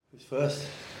First,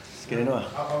 let's get into it.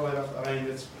 I mean,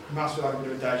 it must be like a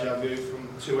bit of a deja vu from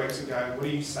 2 weeks ago. What do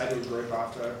you say to the group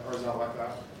after a result like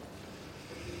that?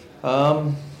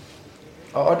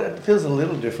 It feels a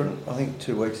little different. I think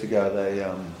 2 weeks ago they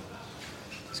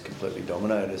just completely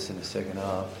dominated us in the second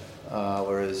half,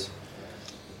 whereas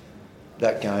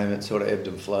that game it sort of ebbed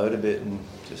and flowed a bit, and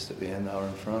just at the end they were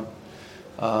in front.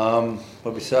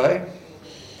 What we say?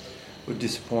 We're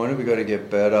disappointed. We've got to get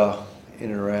better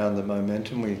in and around the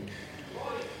momentum. We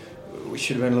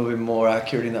should have been a little bit more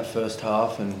accurate in that first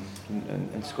half and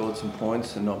scored some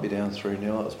points and not be down 3-0.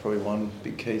 That was probably one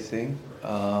big key thing.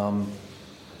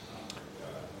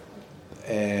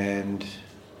 And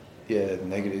yeah,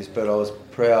 negatives. But I was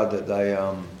proud that they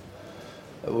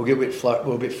we're a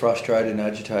bit frustrated and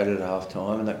agitated at half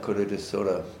time, and that could have just sort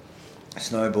of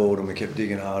snowballed, and we kept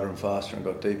digging harder and faster and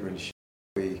got deeper in shit.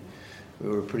 We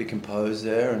were pretty composed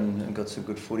there and got some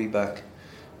good footy back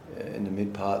in the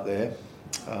mid part there.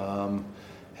 How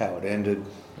it ended,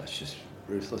 that's just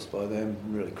ruthless by them.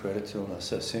 Really credit to them. They're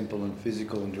so simple and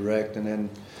physical and direct, and then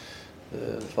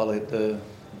the fella hit the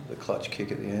clutch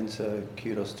kick at the end, so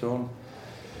kudos to them.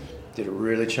 Did it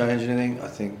really change anything? I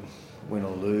think win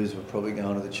or lose, we're probably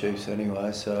going to the Chiefs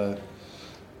anyway, so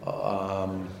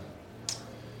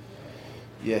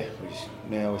yeah,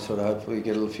 now we sort of hopefully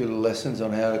get a few little lessons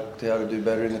on how to do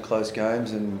better in the close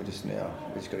games, and we just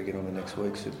got to get on the next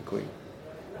week super quick.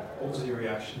 What was your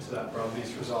reaction to that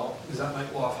Brumbies result? Does that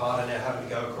make life harder now having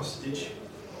to go across the ditch?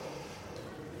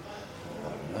 I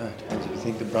don't know. Depends if you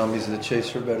think the Brumbies or the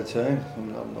Chiefs are a better team.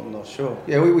 I'm not sure.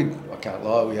 Yeah, I can't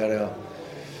lie.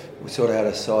 We sort of had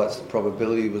our sights. The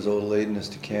probability was all leading us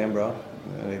to Canberra,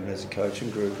 and even as a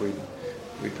coaching group, we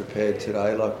prepared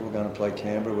today like we were going to play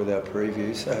Canberra with our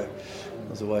preview, so it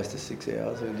was a waste of 6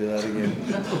 hours. We'll do that again.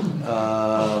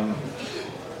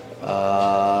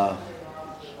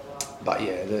 But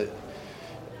yeah,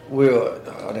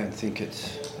 I don't think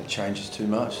it changes too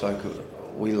much. Like,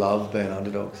 we love being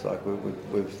underdogs. Like,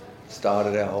 we've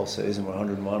started our whole season, we're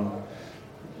 101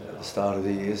 at the start of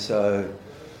the year, so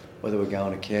whether we're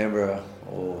going to Canberra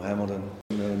or Hamilton,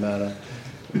 doesn't really matter.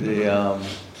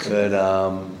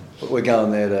 But we're going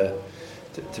there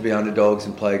to be underdogs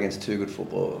and play against two good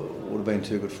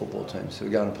football teams. So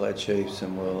we're going to play Chiefs,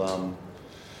 and we'll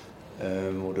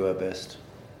do our best.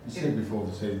 You said before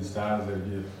the season started that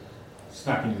you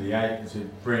snuck into the 8. It's a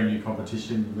brand new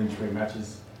competition. You win 3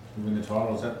 matches, you win the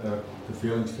title. Is that the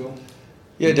feeling still?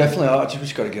 Yeah, definitely. I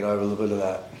just got to get over a little bit of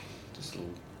that. Just a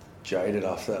little jaded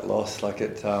after that loss. Like,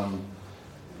 it,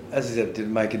 as I said, it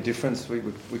didn't make a difference. We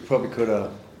probably could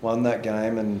have won that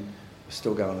game, and we're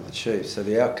still going to the Chiefs. So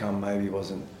the outcome maybe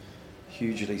wasn't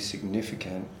hugely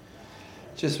significant.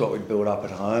 Just what we built up at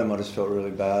home, I just felt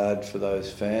really bad for those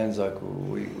fans. Like,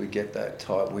 we get that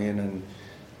tight win, and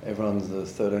everyone's the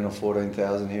 13 or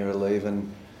 14,000 here are leaving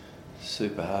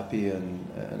super happy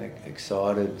and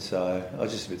excited. So I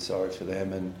was just a bit sorry for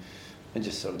them, and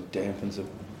just sort of dampens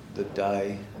the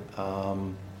day.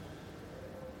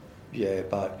 We've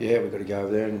got to go over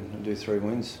there and do 3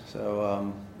 wins. So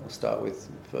I'll start with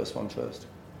the first one first.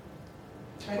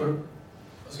 I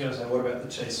was going to say, what about the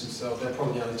Chiefs themselves? They're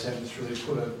probably the only team that's really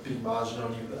put a big margin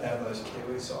on you out of those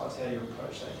Kiwi sides. How do you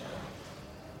approach that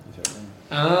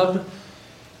game?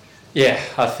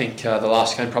 I think the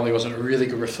last game probably wasn't a really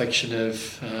good reflection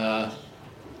of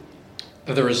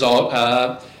the result.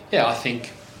 I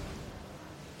think,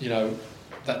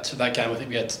 that game, I think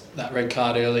we had that red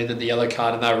card early, then the yellow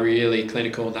card, and they were really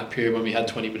clinical in that period when we had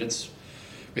 20 minutes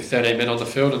with 13 men on the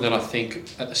field, and then I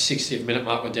think at the 60th minute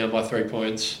mark we're down by 3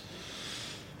 points.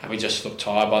 And we just looked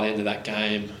tired by the end of that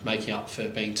game, making up for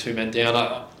being 2 men down.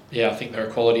 I think they're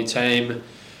a quality team,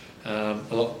 a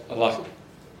lot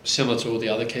similar to all the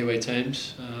other Kiwi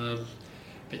teams.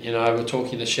 But we're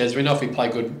talking the Sheds. We know if we play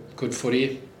good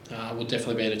footy, we'll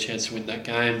definitely be in a chance to win that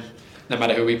game, no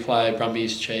matter who we play,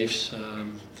 Brumbies, Chiefs.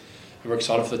 We're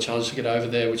excited for the challenge to get over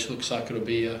there, which looks like it'll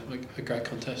be a great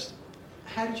contest.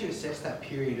 How did you assess that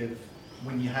period of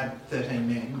when you had 13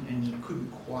 men and you couldn't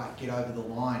quite get over the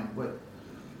line?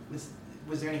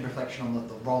 Was there any reflection on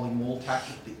the rolling wall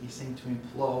tactic that you seem to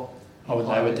employ? When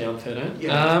they were down 13?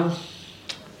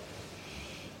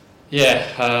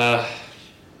 Yeah.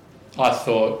 I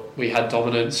thought we had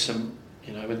dominance, and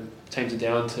when teams are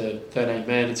down to 13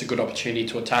 men, it's a good opportunity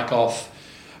to attack off.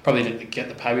 Probably didn't get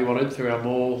the pay we wanted through our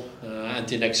maul, and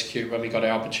didn't execute when we got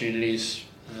our opportunities,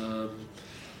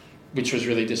 which was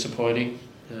really disappointing.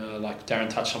 Like Darren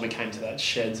touched on, we came to that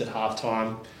Sheds at half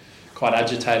time, quite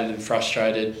agitated and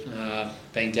frustrated,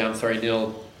 being down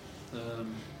 3-0.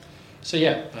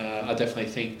 I definitely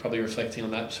think, probably reflecting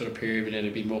on that sort of period, we need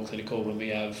to be more clinical when we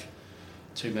have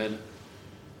 2 men.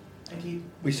 And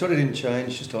We sort of didn't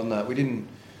change just on that. We didn't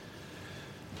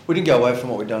go away from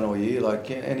what we'd done all year. Like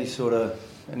any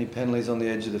penalties on the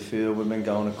edge of the field, we've been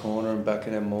going a corner and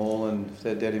backing our maul, and if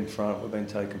they're dead in front, we've been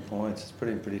taking points. It's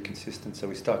pretty consistent, so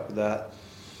we stuck with that.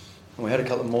 And we had a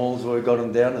couple of mauls where we got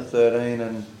them down to 13,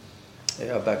 and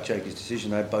I backed Jakey's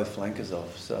decision. They had both flankers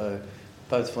off, so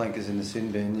both flankers in the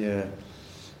sin bin. Yeah,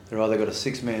 they're either got a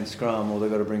 6-man scrum or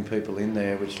they've got to bring people in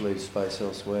there, which leaves space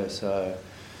elsewhere. So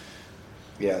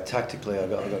yeah, tactically I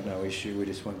got no issue. We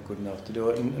just weren't good enough to do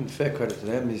it. And fair credit to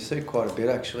them. You see quite a bit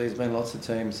actually. There's been lots of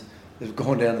teams that have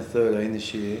gone down to 13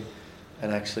 this year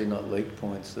and actually not leaked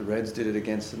points. The Reds did it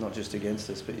against us, not just against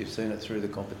us, but you've seen it through the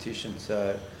competition.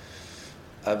 So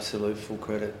absolute full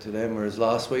credit to them. Whereas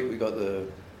last week we got the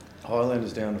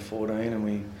Highlanders down to 14 and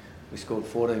we scored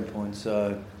 14 points.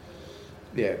 So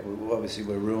yeah, obviously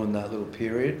we ruined that little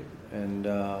period, and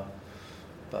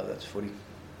but that's footy.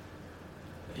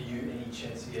 Are you any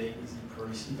chance of getting Izzy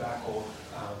Parisi back, or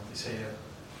is he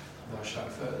a no-show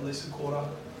for at least a quarter?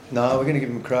 No, we're going to give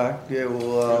him a crack. Yeah,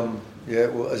 well,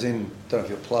 as in, don't know if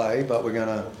he'll play, but we're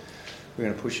going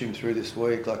to push him through this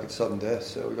week like it's sudden death.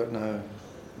 So we've got no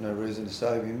reason to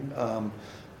save him.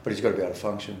 But he's got to be able to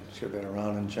function. He's got to be able to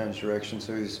run and change direction.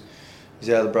 So he's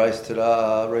out of the brace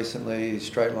today. Recently,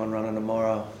 straight line running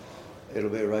tomorrow. It'll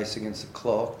be a race against the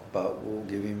clock, but we'll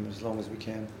give him as long as we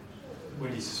can. When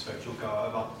do you suspect you'll go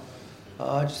over?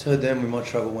 I just heard them we might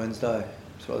travel Wednesday.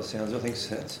 That's what it sounds. I think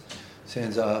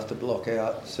Sansa have to block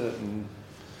out certain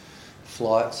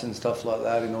flights and stuff like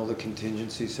that in all the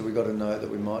contingencies. So we got a note that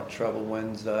we might travel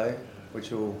Wednesday, which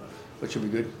will be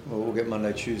good. We'll get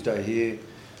Monday, Tuesday here,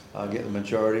 get the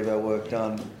majority of our work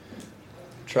done.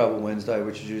 Travel Wednesday,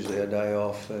 which is usually our day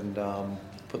off, and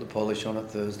put the polish on it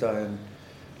Thursday and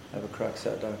have a crack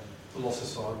Saturday. The loss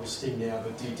aside will sting now,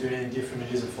 but do you do anything different?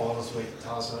 It is a finals week.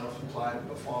 Tarzan often played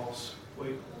a finals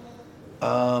week.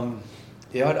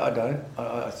 Yeah, I don't.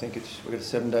 I think we've got a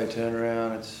 7-day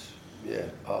turnaround.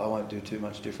 I won't do too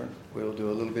much different. We'll do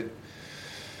a little bit.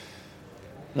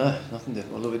 No, nothing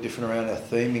different. A little bit different around our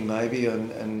theming maybe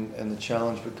and the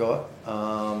challenge we've got.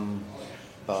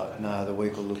 But no, the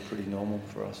week will look pretty normal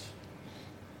for us.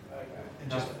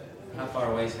 How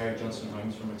far away is Harry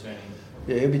Johnson-Holmes from returning?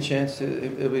 Yeah, he'll be chance.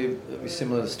 It'll be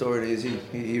similar to the story to Izzy.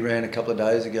 He ran a couple of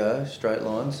days ago, straight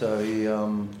line. So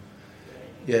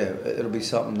it'll be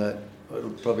something that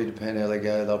it'll probably depend how they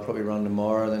go. They'll probably run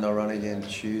tomorrow, then they'll run again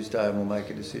Tuesday, and we'll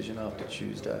make a decision after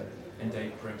Tuesday. And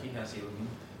Dave Parecki, how's he looking?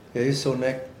 Yeah, he's sore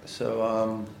neck.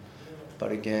 So,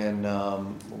 but again,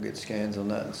 we'll get scans on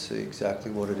that and see exactly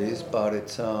what it is. But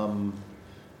it's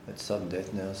sudden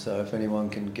death now. So if anyone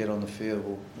can get on the field,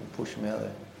 we'll push them out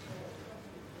there.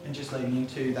 And just leading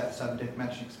into that sudden death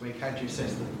match next week, how do you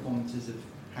assess the performances of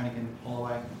Hannigan,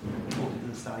 Holloway, talking to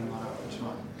the starting lineup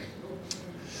tonight?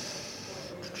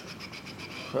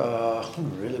 I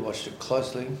haven't really watched it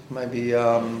closely. Maybe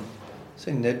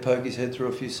seen Ned poke his head through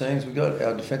a few seams. We got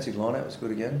our defensive line-out was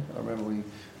good again. I remember we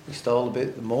stole a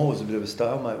bit. The maul was a bit of a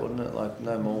stalemate, wasn't it? Like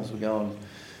no mauls were going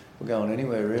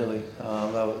anywhere really. They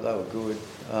were good.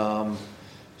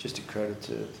 Just a credit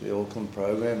to the Auckland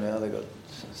program now. They got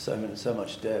so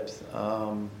much depth.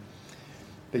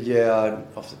 But yeah,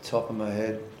 off the top of my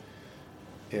head,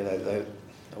 yeah, they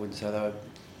I wouldn't say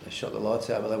they shot the lights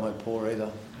out, but they weren't poor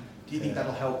either. Do you think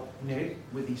that'll help Ned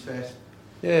with his first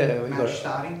match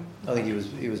starting? I think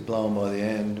he was blown by the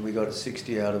end. We got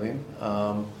 60 out of him,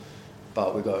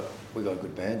 but we got a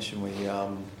good bench, and we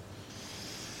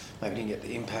maybe didn't get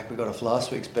the impact we got off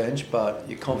last week's bench. But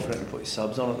you're confident to put your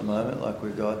subs on at the moment. Like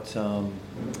we've got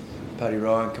Paddy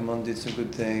Ryan come on, did some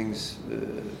good things.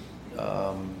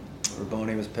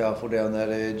 Raboni was powerful down that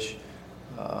edge.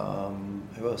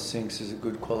 Who else? Sinks is a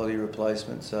good quality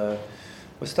replacement. So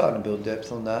we're starting to build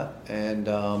depth on that, and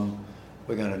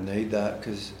we're going to need that,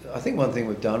 because I think one thing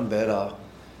we've done better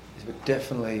is we're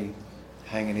definitely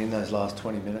hanging in those last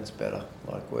 20 minutes better.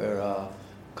 Like we're a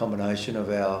combination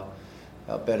of our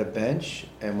better bench,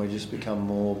 and we just become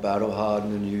more battle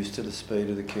hardened and used to the speed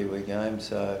of the Kiwi game.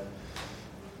 So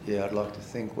yeah, I'd like to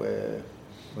think we're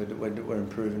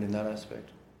improving in that aspect.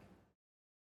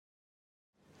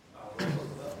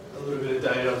 A little bit of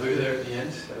deja vu there at the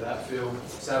end. So that feel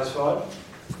satisfied?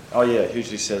 Oh yeah,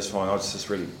 hugely satisfying. I was just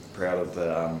really proud of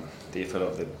the effort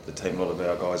of the team. A lot of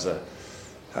our guys are,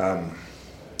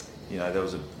 there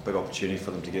was a big opportunity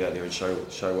for them to get out there and show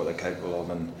what they're capable of,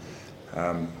 and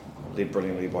led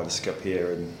brilliantly by the skip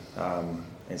here,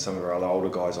 and some of our other older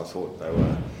guys. I thought they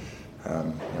were,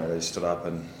 they stood up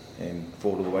and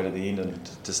fought all the way to the end, and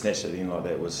to snatch it in like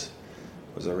that was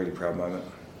a really proud moment.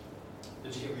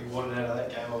 Did you get what you wanted out of that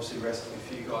game? Obviously resting a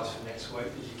few guys for next week.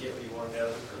 Did you get what you wanted out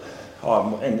of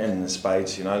it? And in the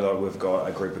spades, you know, like we've got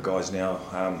a group of guys now.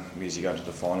 As you go into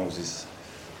the finals,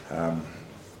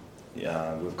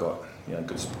 we've got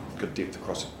good depth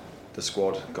across the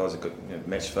squad. Guys are good,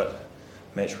 match fit,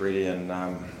 match ready, and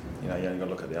you only got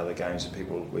to look at the other games.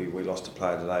 People, we lost a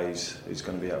player today who's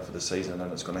going to be out for the season,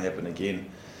 and it's going to happen again.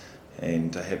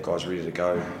 And to have guys ready to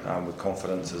go with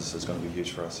confidence is going to be huge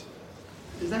for us.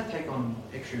 Does that take on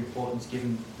extra importance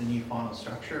given the new final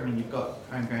structure? I mean, you've got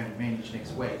home ground advantage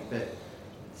next week, but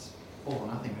it's all or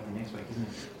nothing really next week, isn't it?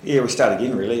 Yeah, we start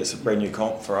again really. It's a brand new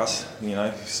comp for us.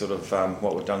 Sort of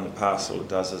what we've done in the past, all it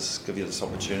does is give you this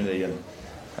opportunity. And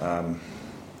I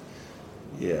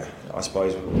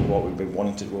suppose what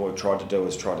we've tried to do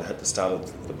is try to hit the start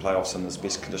of the playoffs in as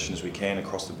best conditions we can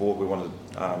across the board. We wanted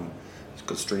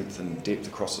good strength and depth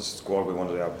across the squad. We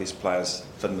wanted our best players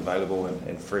fit and available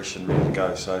and fresh and ready to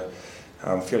go. So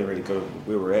I'm feeling really good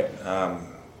where we're at.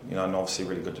 And obviously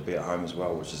really good to be at home as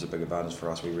well, which is a big advantage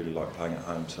for us. We really like playing at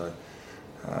home. So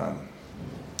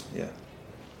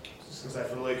Just going to say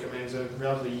for Luke, I mean, it's a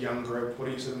relatively young group. What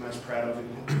are you sort of most proud of in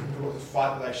the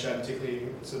fight that they showed, particularly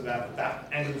sort of that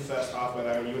end of the first half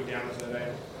where you were down to 13?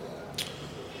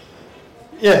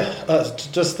 Yeah,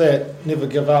 just that never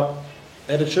give up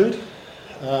attitude.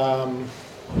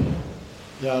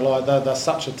 They're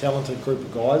such a talented group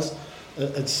of guys.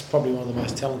 It's probably one of the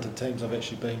most talented teams I've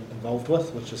actually been involved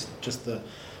with, which is just the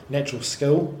natural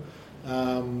skill.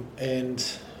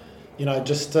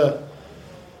 Just to,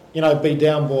 be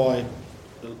down by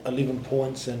 11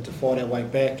 points and to fight our way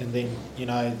back, and then,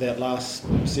 that last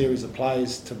series of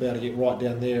plays to be able to get right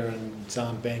down there and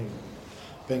bang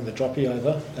the droppy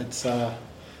over.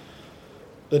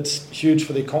 It's huge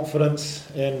for their confidence,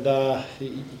 and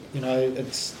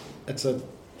it's a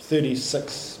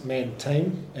 36-man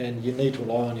team, and you need to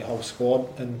rely on your whole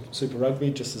squad in Super Rugby.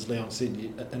 Just as Leon said,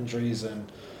 injuries and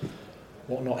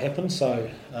whatnot happen. So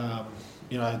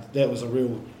that was a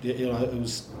real, it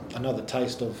was another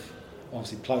taste of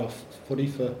obviously playoff footy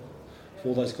for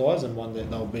those guys, and one that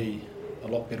they'll be a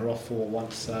lot better off for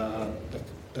once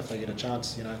if they get a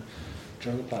chance,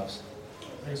 during the playoffs.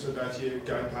 Thanks for both you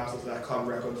going past that club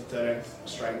record for 13th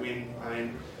straight win. I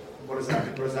mean, what does that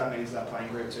mean to that playing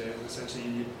group to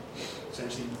essentially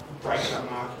break that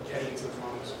mark heading into the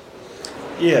finals?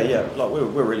 Yeah. Like we're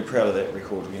really proud of that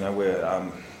record.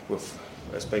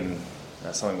 It's been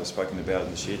something we've spoken about in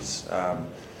the sheds.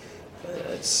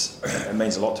 It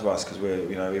means a lot to us because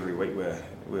every week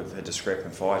we've had to scrap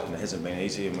and fight, and it hasn't been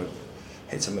easy, and we've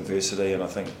had some adversity. And I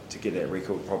think to get that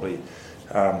record probably.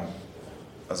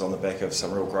 Was on the back of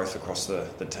some real growth across the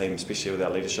team, especially with our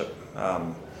leadership.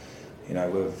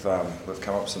 We've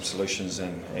come up with some solutions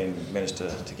and managed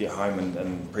to get home.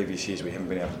 In previous years, we haven't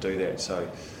been able to do that. So,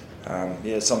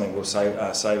 it's something we'll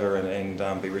savour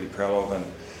and be really proud of. And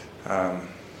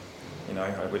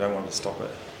we don't want to stop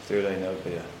at 13. That would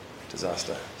be a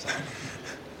disaster.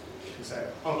 So,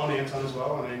 on Anton as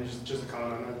well. I mean, just a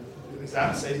comment on that. Is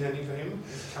that season ending for him?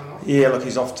 Is it coming off? Yeah, look,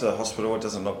 he's off to the hospital. It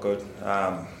doesn't look good.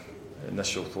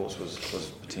 Initial thoughts was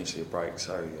potentially a break,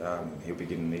 so he'll be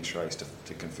getting X-rays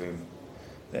to confirm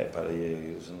that, but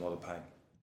he was in a lot of pain.